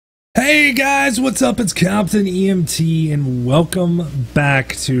Hey guys, what's up? It's Captain EMT and welcome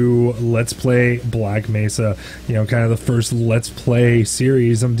back to Let's Play Black Mesa. You know, kind of the first Let's Play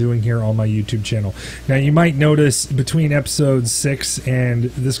series I'm doing here on my YouTube channel. Now you might notice between episode 6 and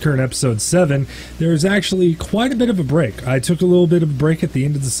this current episode 7, there's actually quite a bit of a break. I took a little bit of a break at the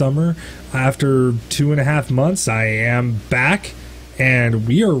end of the summer. After 2.5 months, I am back and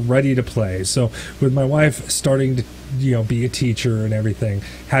we are ready to play. So with my wife starting to be a teacher and everything,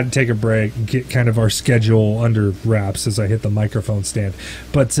 had to take a break and get kind of our schedule under wraps as I hit the microphone stand.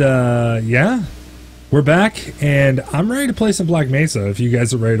 But yeah, we're back and I'm ready to play some Black Mesa if you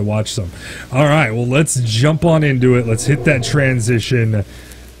guys are ready to watch some. Alright, well let's jump on into it. Let's hit that transition.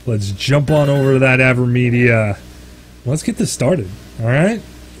 Let's jump on over to that Avermedia. Let's get this started. Alright,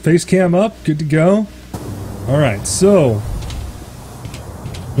 face cam up, good to go. Alright, so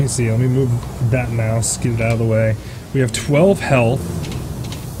let me see, let me move that mouse, get it out of the way. We have 12 health,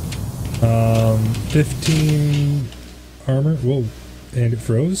 15 armor, whoa, and it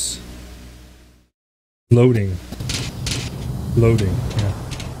froze? Loading, yeah.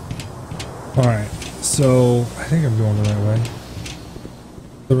 Alright, so I think I'm going the right way.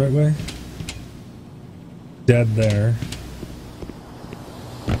 The right way? Dead there.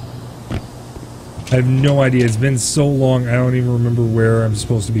 I have no idea, it's been so long I don't even remember where I'm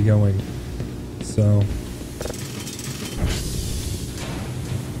supposed to be going. So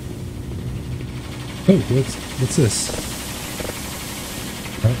oh, what's this?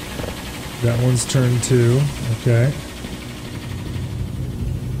 Oh, that one's turn 2. Okay.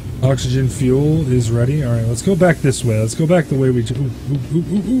 Oxygen fuel is ready. Alright, let's go back this way. Let's go back the way we...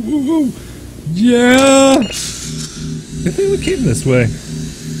 Ooh. Yeah! I think we came this way.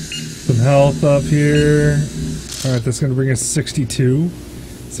 Some health up here. Alright, that's going to bring us 62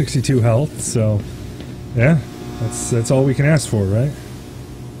 health, so... yeah, that's all we can ask for, right?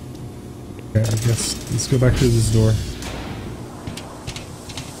 Okay, I guess let's go back through this door.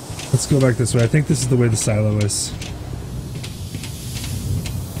 Let's go back this way. I think this is the way the silo is.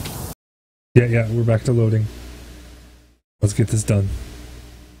 Yeah, we're back to loading. Let's get this done.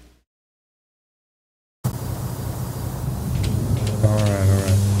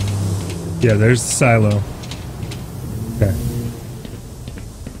 Alright. Yeah, there's the silo. Okay.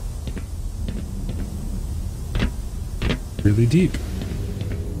 Really deep.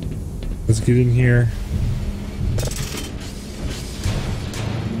 Let's get in here.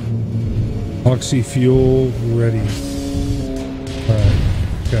 Oxy fuel ready. Alright.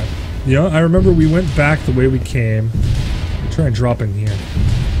 Okay. Yeah, I remember we went back the way we came. Try and drop in here.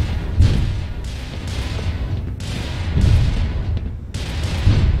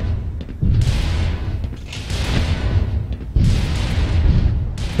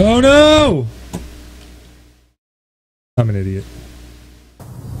 Oh no! I'm an idiot.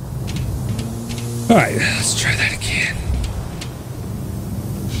 Alright, let's try that again.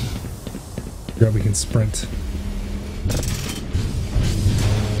 Yeah, we can sprint.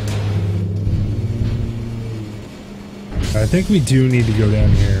 I think we do need to go down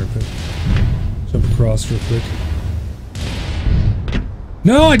here, but jump across real quick.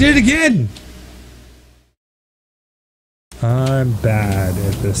 No, I did it again! I'm bad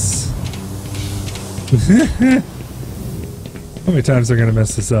at this. How many times are gonna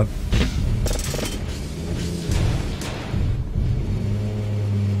mess this up?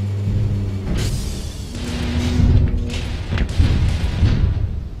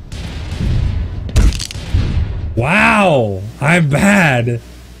 Wow, I'm bad.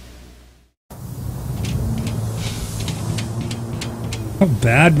 How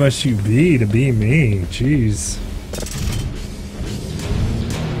bad must you be to be me? Jeez.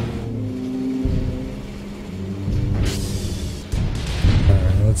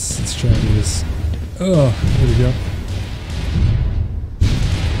 Alright, let's try and do this. Oh, here we go.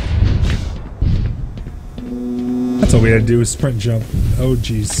 That's all we had to do was sprint jump. Oh,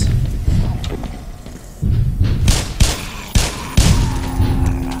 jeez.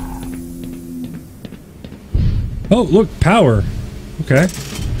 Oh, look, power. Okay.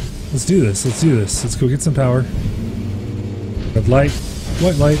 Let's do this. Let's go get some power. Red light.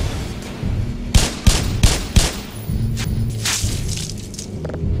 White light.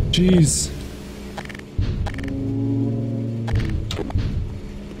 Jeez.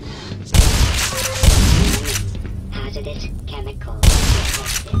 Hazardous chemical.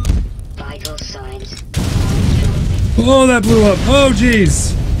 Vital signs. Oh, that blew up. Oh,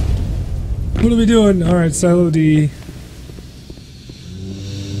 jeez. What are we doing? Alright, silo D.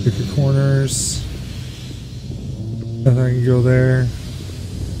 Pick your corners. Nothing can go there.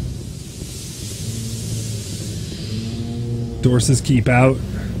 Doors says keep out.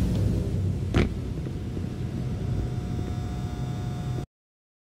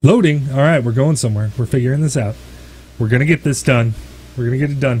 Loading. All right, we're going somewhere. We're figuring this out. We're going to get this done. We're going to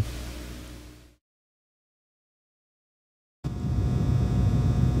get it done.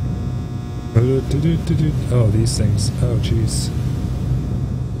 Oh, these things. Oh, jeez.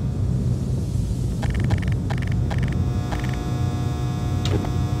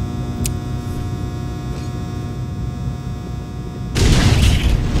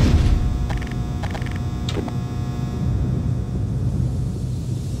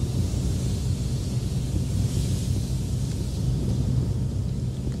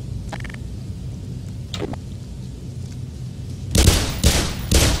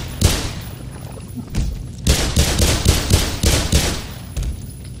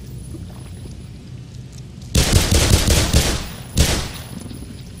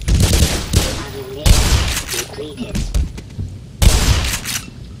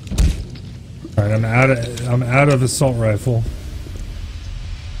 Alright, I'm out of assault rifle.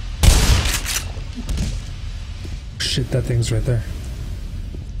 Shit, that thing's right there.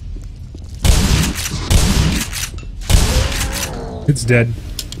 It's dead.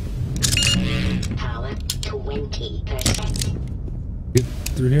 Power 20%. Get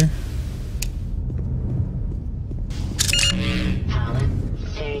through here. Power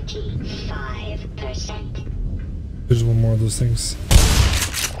 35%. There's one more of those things.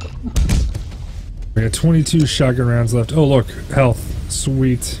 We got 22 shotgun rounds left. Oh, look. Health.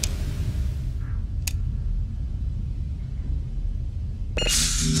 Sweet.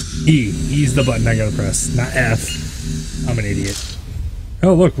 E. E's the button I gotta press, not F. I'm an idiot.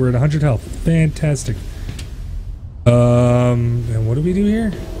 Oh, look. We're at 100 health. Fantastic. And what do we do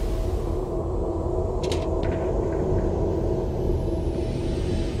here?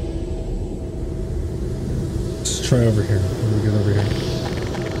 Let's try over here. What do we get over here?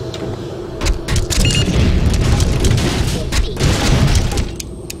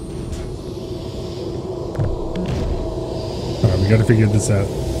 We gotta figure this out.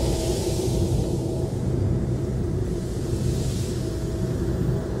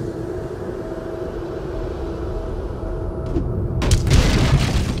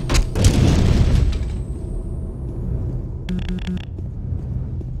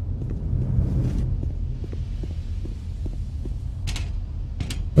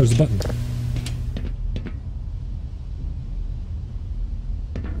 There's the button.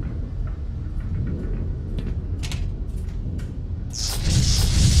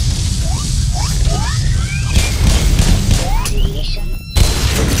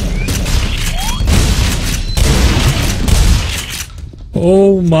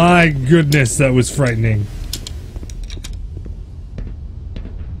 Oh my goodness, that was frightening.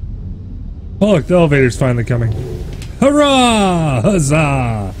 Oh look, the elevator's finally coming. Hurrah!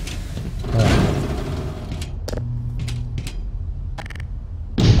 Huzzah!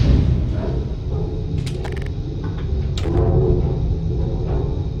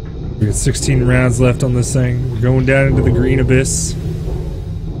 We got 16 rounds left on this thing. We're going down into the green abyss.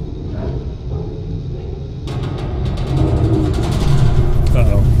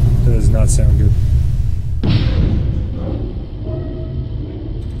 Uh-oh. That does not sound good.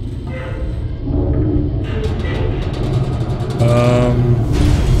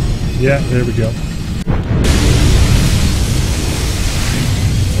 Yeah, there we go.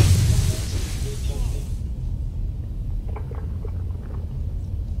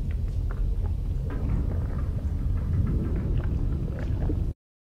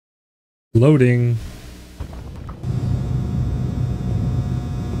 Loading.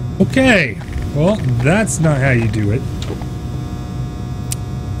 Okay. Well, that's not how you do it.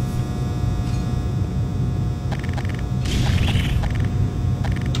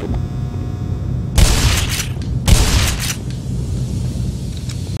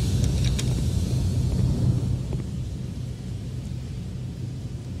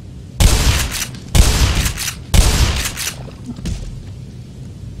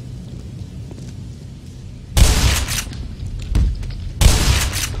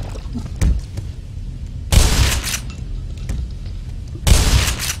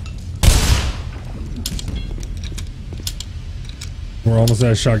 We're almost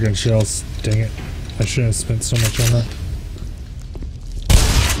out of shotgun shells. Dang it. I shouldn't have spent so much on that.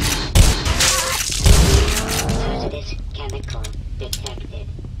 Hazardous chemical detected.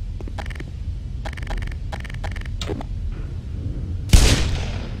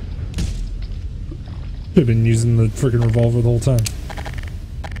 Should have been using the freaking revolver the whole time.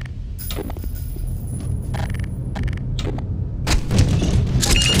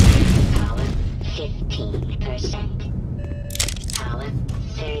 Power 15%. Power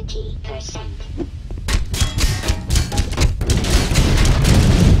 30%.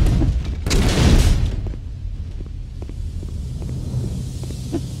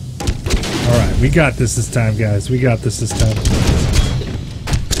 We got this time, guys. We got this time.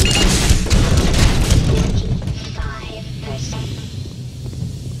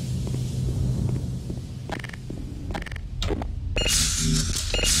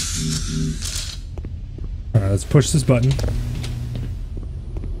 Alright, let's push this button.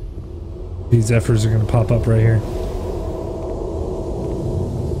 These Zephyrs are going to pop up right here.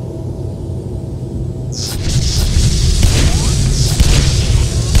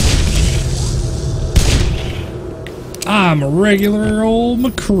 I'm a regular old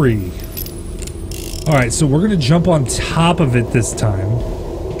McCree. Alright, so we're going to jump on top of it this time.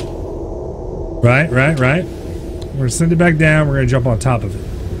 Right. We're going to send it back down. We're going to jump on top of it.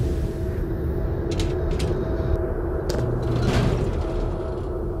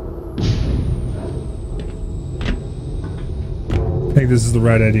 I think this is the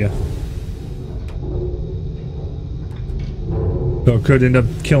right idea. Though it could end up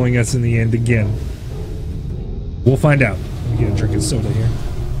killing us in the end again. We'll find out. Let me get a drink of soda here.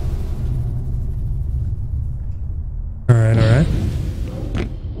 Alright.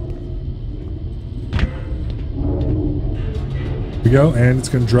 Here we go, and it's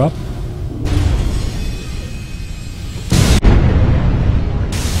gonna drop.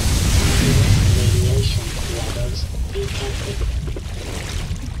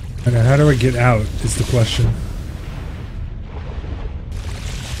 And how do I get out is the question.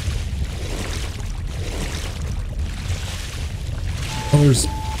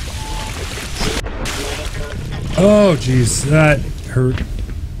 Oh, jeez, that hurt.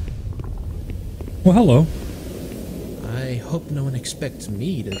 Well, hello. I hope no one expects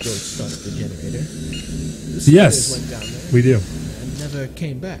me to go start the generator. Yes, went down there we do. and never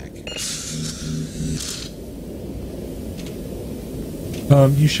came back.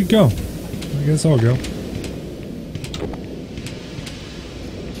 You should go. I guess I'll go.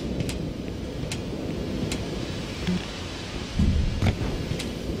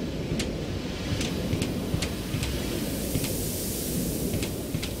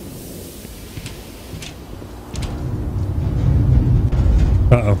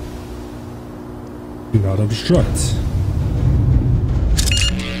 Uh-oh. Do not obstruct.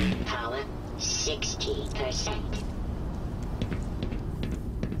 Power 60%.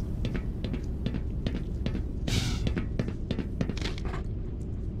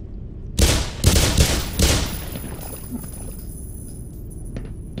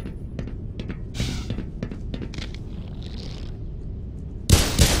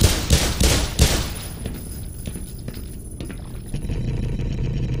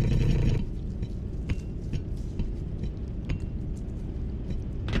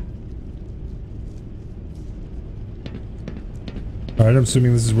 Alright, I'm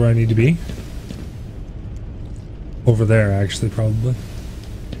assuming this is where I need to be. Over there, actually, probably.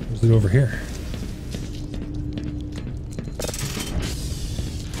 Or is it over here?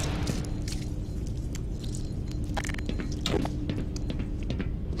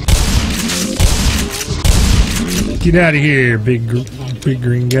 Get out of here, big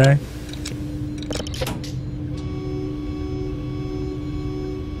green guy.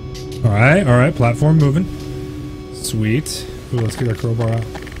 Alright, platform moving. Sweet. Ooh, let's get our crowbar out.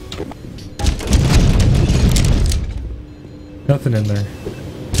 Nothing in there.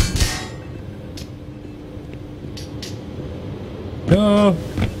 No!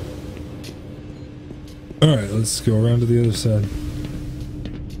 Alright, let's go around to the other side.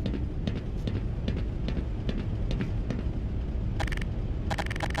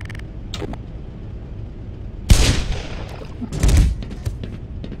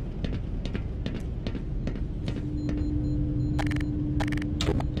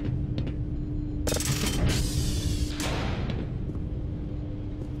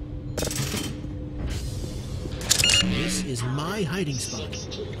 This is my hiding spot.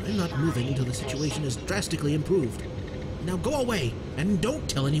 I'm not moving until the situation is drastically improved. Now go away, and don't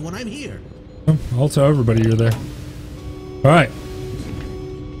tell anyone I'm here. I'll tell everybody you're there. Alright.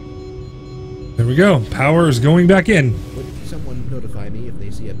 There we go. Power is going back in. Would someone notify me if they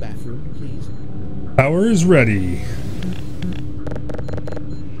see a bathroom, please? Power is ready.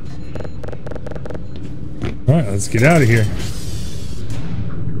 Alright, let's get out of here.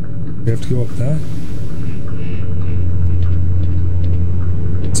 We have to go up that.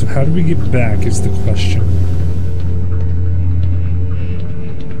 So how do we get back is the question.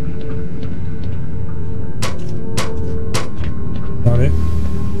 Not it.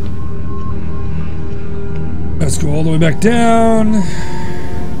 Let's go all the way back down.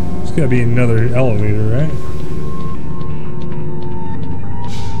 There's gotta be another elevator, right?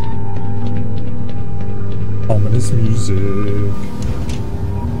 Ominous music.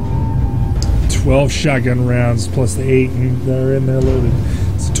 12 shotgun rounds plus the 8 and they're in there loaded.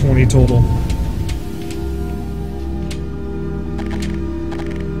 It's 20 total.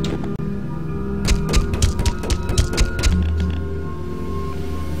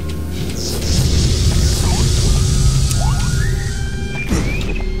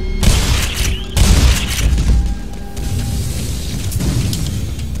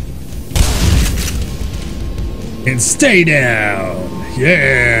 And stay down!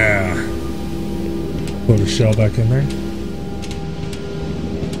 Yeah! Put a shell back in there.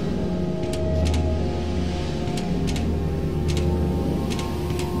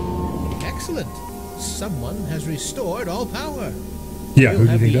 Excellent. Someone has restored all power. Yeah, We'll who do you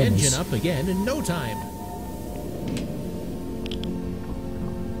have think the that engine was? up again in no time.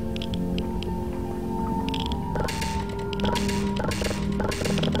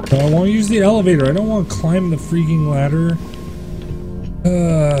 I want to use the elevator. I don't want to climb the freaking ladder.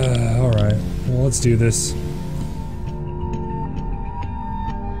 Alright. Well, let's do this.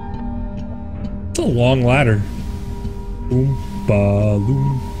 It's a long ladder. Oompa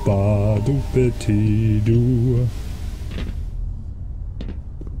loompa doopity doo.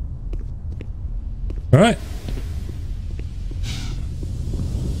 Alright.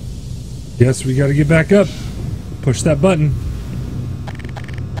 Guess we gotta get back up. Push that button.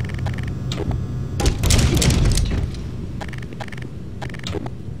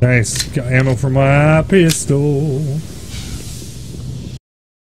 Nice. Got ammo for my pistol.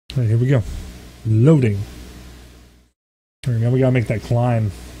 Alright, here we go. Loading. Alright, now we gotta make that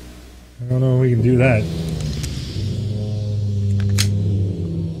climb. I don't know if we can do that.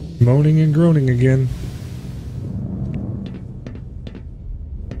 Moaning and groaning again.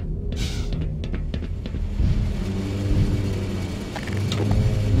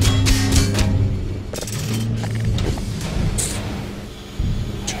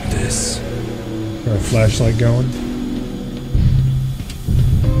 Got a flashlight going.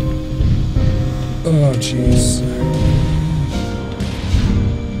 Oh, jeez.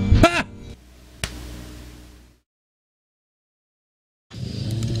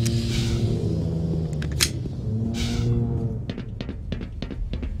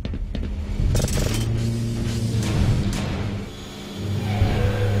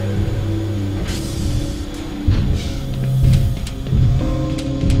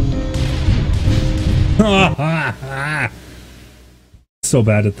 Ha! So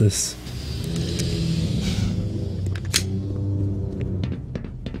bad at this.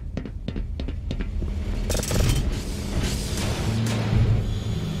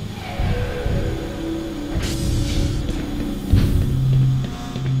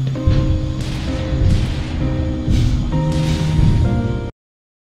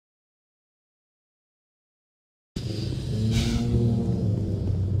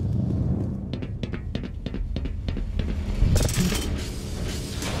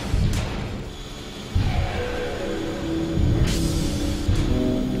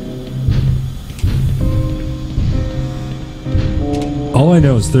 All I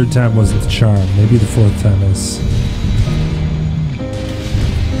know is third time wasn't the charm. Maybe the fourth time is.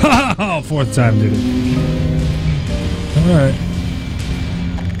 Ha ha ha! Fourth time did it. Alright.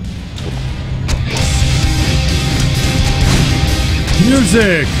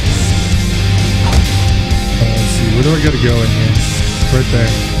 Music! Let's see, where do I gotta go in here? Right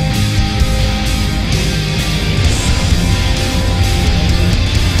there.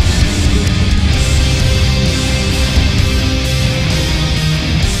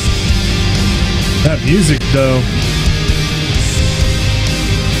 That music, though.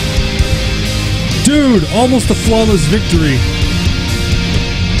 Dude, almost a flawless victory.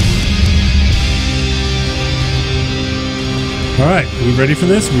 Alright, we ready for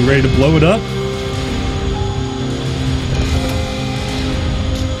this? We ready to blow it up?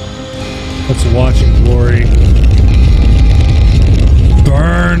 Let's watch in glory.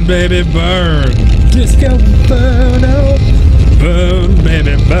 Burn, baby, burn. Disco inferno. Burn,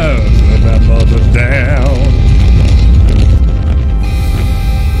 baby, burn. That mother down.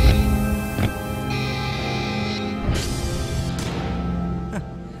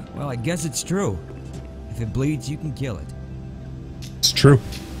 Well, I guess it's true. If it bleeds, you can kill it. It's true.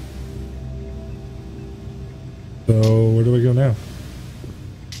 So, where do I go now?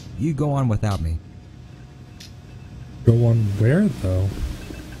 You go on without me. Go on where, though?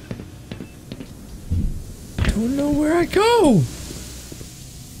 I don't know where I go!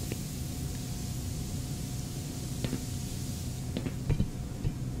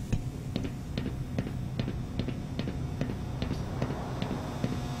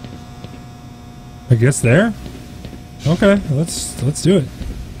 I guess there? Okay, let's do it.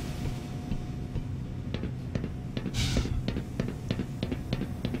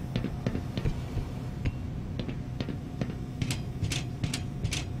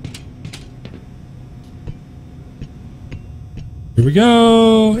 Here we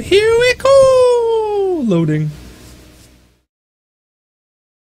go. Here we go. Loading.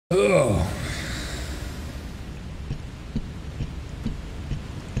 Ugh.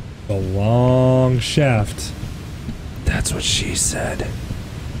 A long shaft. That's what she said.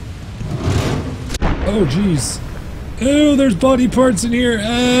 Oh, jeez. Oh, there's body parts in here.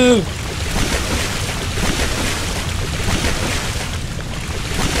 Oh.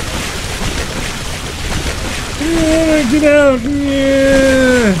 Yeah, get out.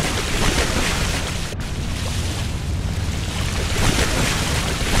 Yeah.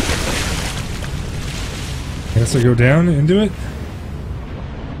 I guess I go down into it.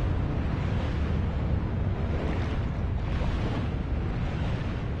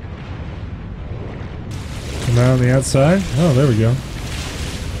 Come out on the outside. Oh, there we go.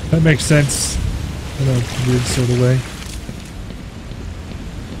 That makes sense in a weird sort of way.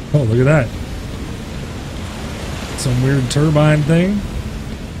 Oh, look at that. Some weird turbine thing.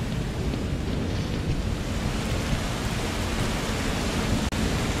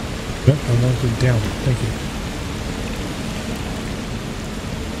 Yep, I won't go down. Thank you.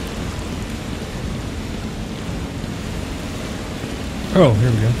 Oh, here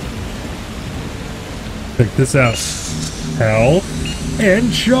we go. Check this out. Health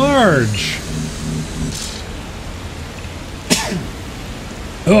and charge.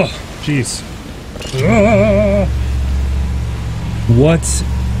 Oh, jeez. What?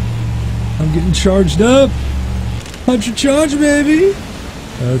 I'm getting charged up. 100 charge, baby.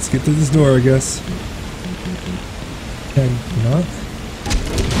 Let's get through this door, I guess. Can not.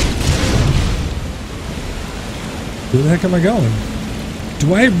 Where the heck am I going?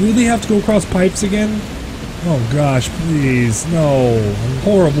 Do I really have to go across pipes again? Oh gosh, please. No. I'm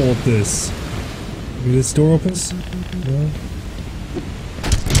horrible at this. Maybe this door opens? No.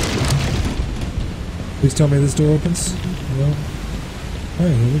 Please tell me this door opens? No.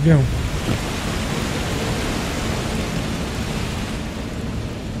 Alright, here we go.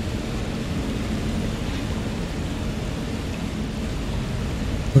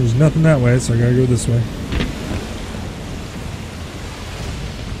 There's nothing that way, so I gotta go this way.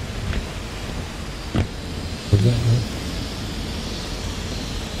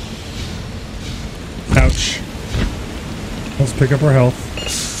 Ouch. Let's pick up our health.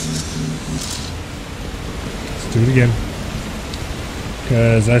 Let's do it again.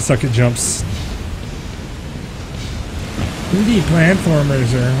 Because I suck at jumps. 3D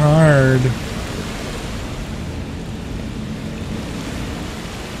platformers are hard.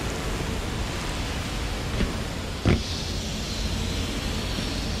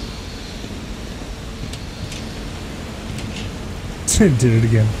 Did it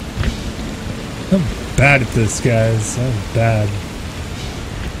again. I'm bad at this, guys. I'm bad.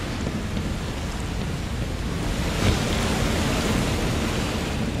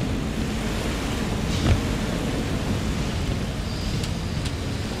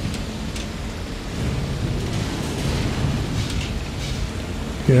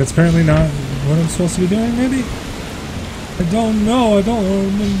 Okay, that's apparently not what I'm supposed to be doing, maybe? I don't know. I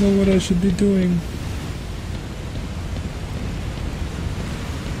don't know what I should be doing.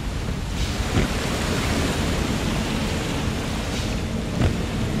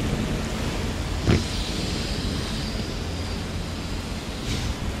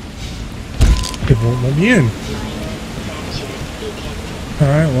 It won't let me in.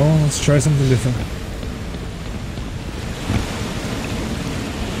 Alright, well, let's try something different.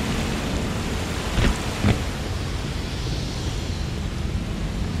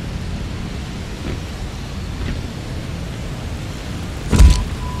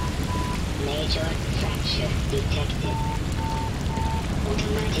 Major fracture detected.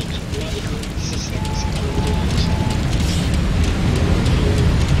 Automatic medical systems engaged.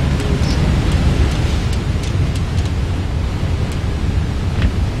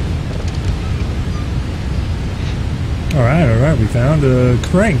 Alright, we found a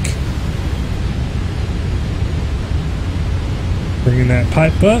crank. Bringing that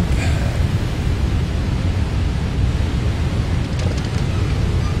pipe up.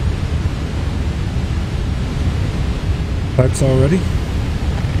 Pipes all ready.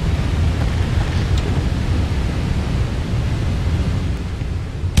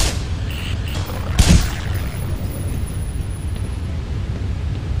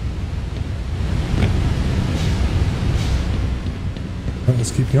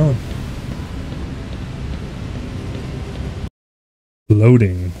 Let's keep going.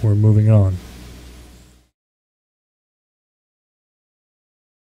 Loading. We're moving on.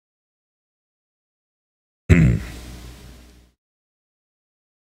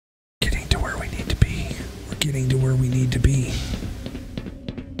 Getting to where we need to be. We're getting to where we need to be.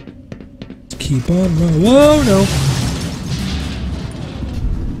 Keep on running. Whoa, no.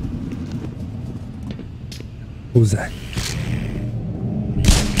 What was that?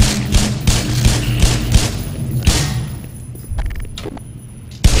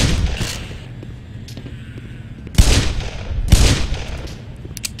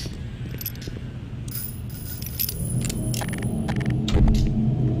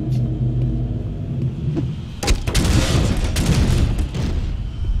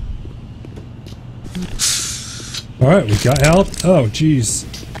 Alright, we got health. Oh, jeez.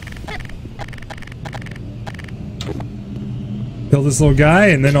 Kill this little guy,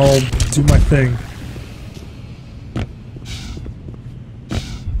 and then I'll do my thing.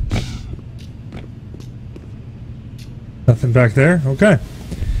 Nothing back there? Okay.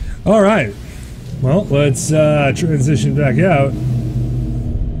 Alright. Well, let's transition back out.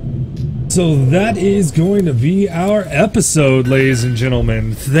 So that is going to be our episode, ladies and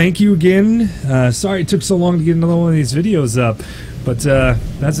gentlemen. Thank you again. Sorry it took so long to get another one of these videos up, but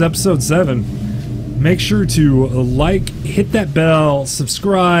that's episode 7. Make sure to like, hit that bell,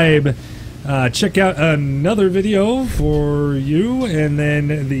 subscribe, check out another video for you, and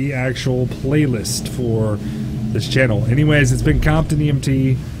then the actual playlist for this channel. Anyways, it's been Compton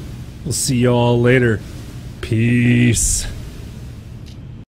EMT. We'll see y'all later. Peace.